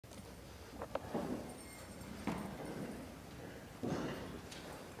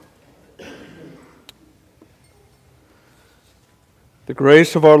The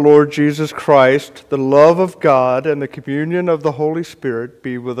grace of our Lord Jesus Christ, the love of God, and the communion of the Holy Spirit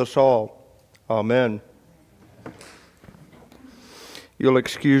be with us all. Amen. You'll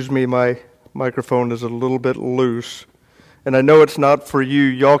excuse me, my microphone is a little bit loose. And I know it's not for you.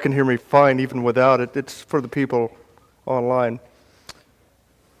 Y'all can hear me fine even without it. It's for the people online.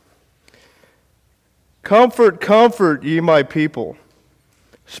 Comfort, comfort, ye my people.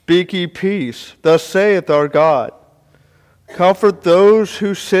 Speak ye peace. Thus saith our God. Comfort those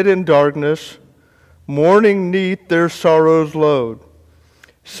who sit in darkness, mourning neath their sorrow's load.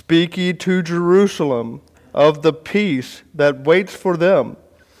 Speak ye to Jerusalem of the peace that waits for them.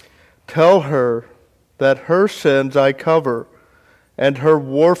 Tell her that her sins I cover, and her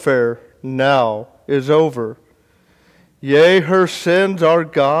warfare now is over. Yea, her sins our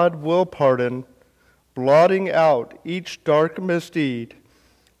God will pardon, blotting out each dark misdeed.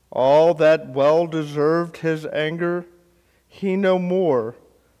 All that well deserved his anger, he no more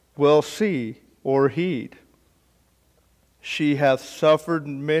will see or heed. She hath suffered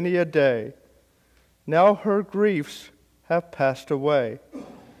many a day, now her griefs have passed away.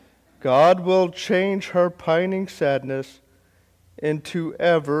 God will change her pining sadness into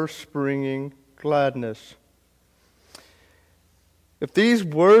ever-springing gladness. If these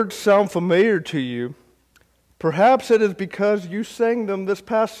words sound familiar to you, perhaps it is because you sang them this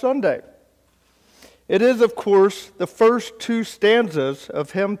past Sunday. It is, of course, the first two stanzas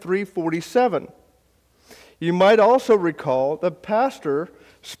of hymn 347. You might also recall the pastor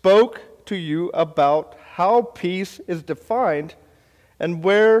spoke to you about how peace is defined and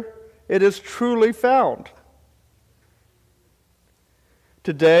where it is truly found.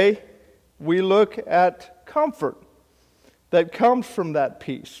 Today, we look at comfort that comes from that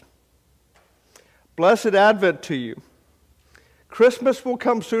peace. Blessed Advent to you. Christmas will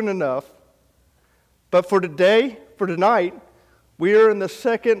come soon enough. But for tonight, we are in the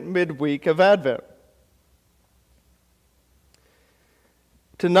second midweek of Advent.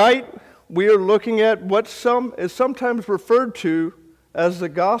 Tonight, we are looking at what is sometimes referred to as the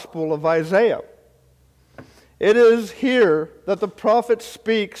Gospel of Isaiah. It is here that the prophet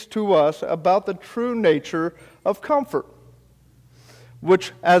speaks to us about the true nature of comfort,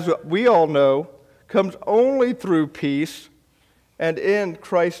 which, as we all know, comes only through peace and in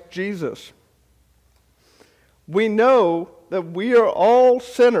Christ Jesus. We know that we are all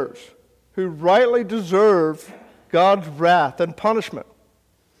sinners who rightly deserve God's wrath and punishment.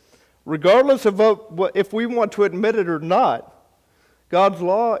 Regardless of if we want to admit it or not, God's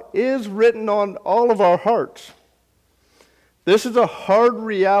law is written on all of our hearts. This is a hard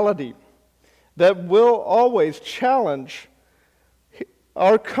reality that will always challenge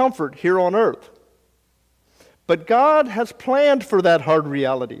our comfort here on earth. But God has planned for that hard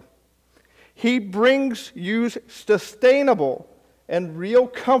reality. He brings you sustainable and real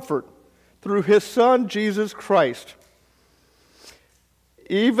comfort through His Son, Jesus Christ.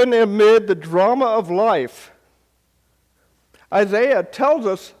 Even amid the drama of life, Isaiah tells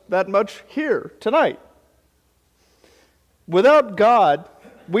us that much here tonight. Without God,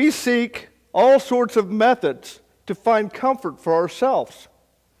 we seek all sorts of methods to find comfort for ourselves.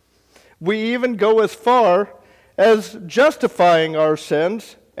 We even go as far as justifying our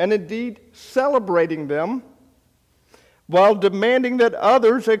sins and indeed celebrating them while demanding that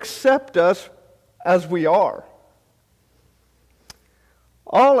others accept us as we are.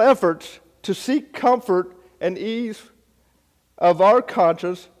 All efforts to seek comfort and ease of our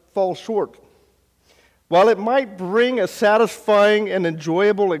conscience fall short. While it might bring a satisfying and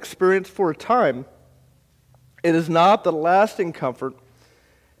enjoyable experience for a time, it is not the lasting comfort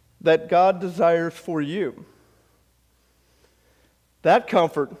that God desires for you. That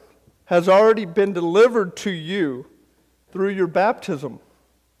comfort has already been delivered to you through your baptism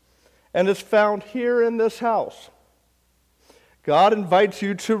and is found here in this house. God invites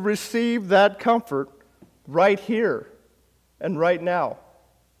you to receive that comfort right here and right now.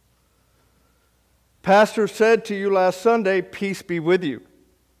 Pastor said to you last Sunday, peace be with you.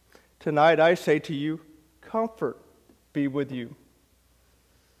 Tonight I say to you, comfort be with you.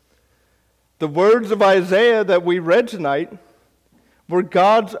 The words of Isaiah that we read tonight were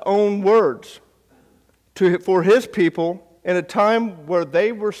God's own words for His people in a time where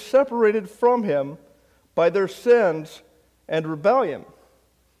they were separated from Him by their sins and rebellion,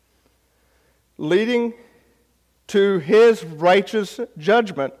 leading to His righteous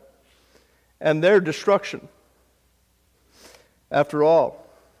judgment and their destruction. After all,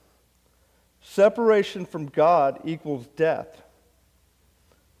 separation from God equals death.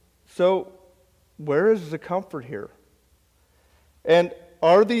 So, where is the comfort here? And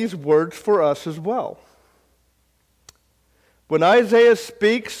are these words for us as well? When Isaiah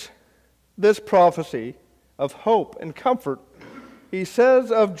speaks this prophecy of hope and comfort, he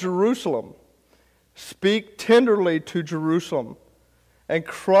says of Jerusalem, "Speak tenderly to Jerusalem, and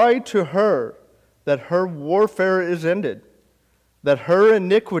cry to her that her warfare is ended, that her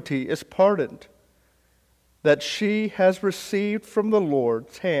iniquity is pardoned, that she has received from the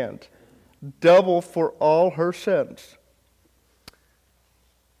Lord's hand double for all her sins."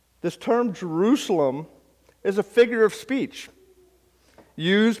 This term Jerusalem is a figure of speech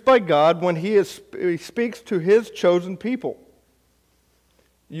used by God when he speaks to his chosen people,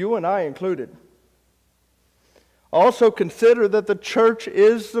 you and I included. Also consider that the church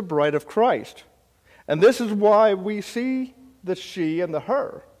is the bride of Christ, and this is why we see the she and the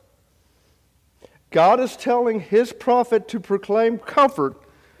her. God is telling his prophet to proclaim comfort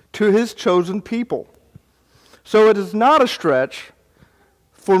to his chosen people. So it is not a stretch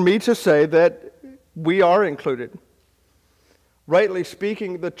for me to say that we are included. Rightly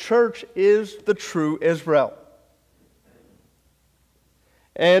speaking, the church is the true Israel.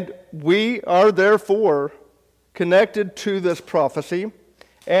 And we are therefore connected to this prophecy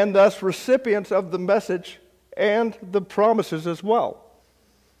and thus recipients of the message and the promises as well.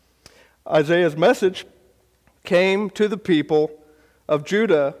 Isaiah's message came to the people of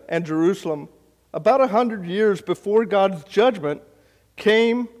Judah and Jerusalem about 100 years before God's judgment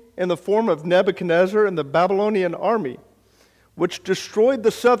came in the form of Nebuchadnezzar and the Babylonian army, which destroyed the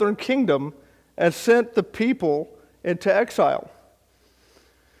southern kingdom and sent the people into exile.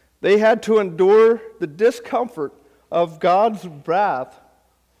 They had to endure the discomfort of God's wrath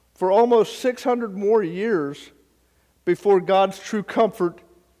for almost 600 more years before God's true comfort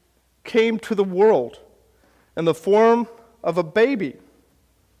came to the world in the form of a baby,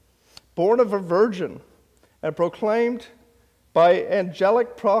 born of a virgin and proclaimed by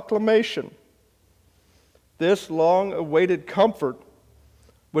angelic proclamation. This long-awaited comfort,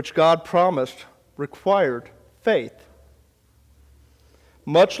 which God promised, required faith.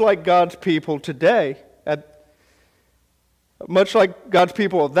 Much like God's people today, much like God's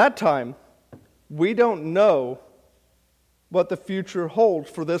people of that time, we don't know what the future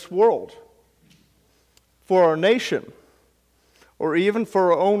holds for this world, for our nation, or even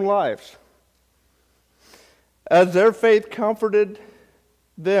for our own lives. As their faith comforted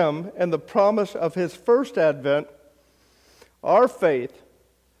them and the promise of his first advent, our faith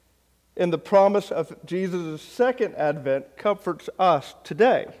in the promise of Jesus' second advent comforts us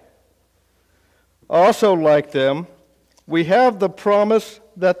today. Also, like them, we have the promise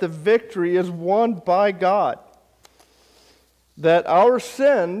that the victory is won by God, that our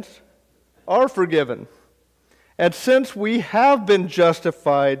sins are forgiven. And since we have been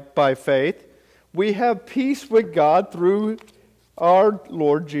justified by faith, we have peace with God through our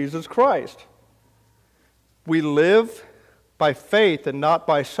Lord Jesus Christ. We live by faith and not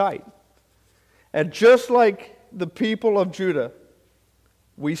by sight. And just like the people of Judah,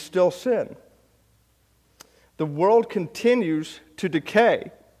 we still sin. The world continues to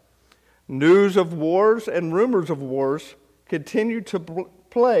decay. News of wars and rumors of wars continue to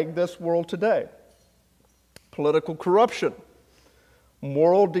plague this world today. Political corruption,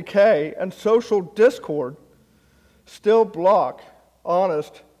 moral decay, and social discord still block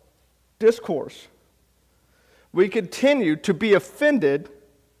honest discourse. We continue to be offended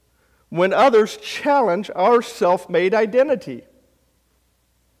when others challenge our self-made identity.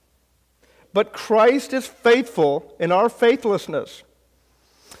 But Christ is faithful in our faithlessness.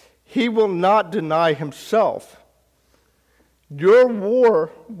 He will not deny himself. Your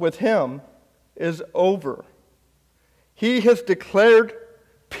war with him is over. He has declared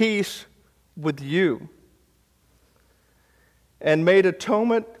peace with you and made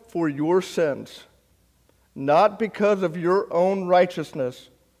atonement for your sins, not because of your own righteousness,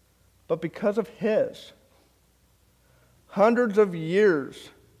 but because of his. Hundreds of years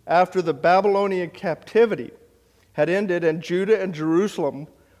after the Babylonian captivity had ended and Judah and Jerusalem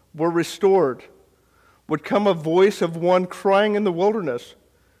were restored, would come a voice of one crying in the wilderness,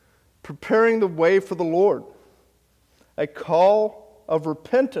 preparing the way for the Lord, a call of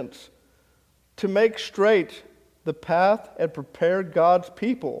repentance to make straight the path and prepare God's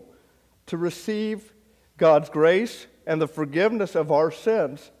people to receive God's grace and the forgiveness of our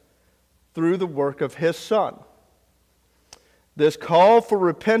sins through the work of his Son. This call for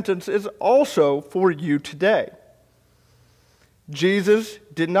repentance is also for you today. Jesus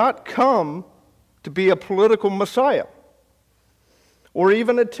did not come to be a political Messiah or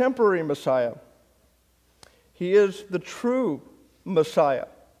even a temporary Messiah. He is the true Messiah.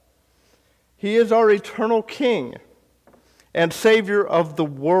 He is our eternal King and Savior of the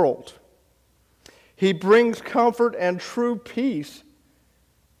world. He brings comfort and true peace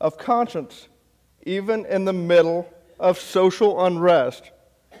of conscience, even in the middle of social unrest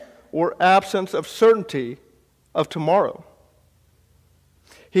or absence of certainty of tomorrow.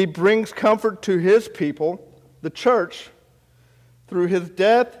 He brings comfort to his people, the church, through his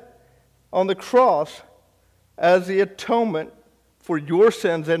death on the cross as the atonement for your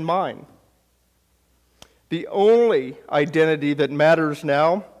sins and mine. The only identity that matters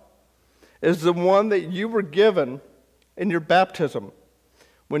now is the one that you were given in your baptism,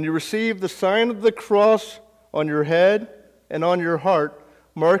 when you received the sign of the cross on your head and on your heart,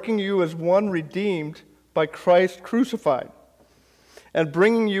 marking you as one redeemed by Christ crucified, and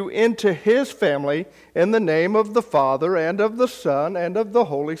bringing you into his family in the name of the Father and of the Son and of the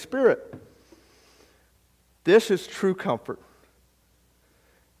Holy Spirit. This is true comfort.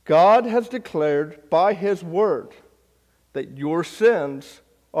 God has declared by his word that your sins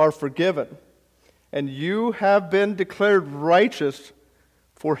are forgiven, and you have been declared righteous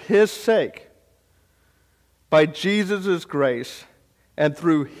for his sake by Jesus' grace and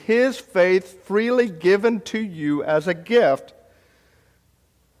through his faith freely given to you as a gift.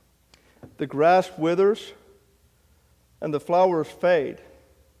 The grass withers and the flowers fade.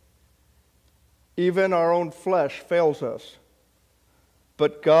 Even our own flesh fails us.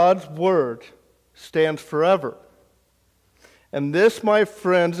 But God's word stands forever. And this, my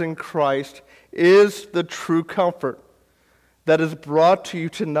friends in Christ, is the true comfort that is brought to you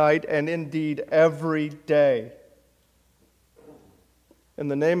tonight and indeed every day. In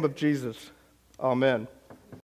the name of Jesus, amen.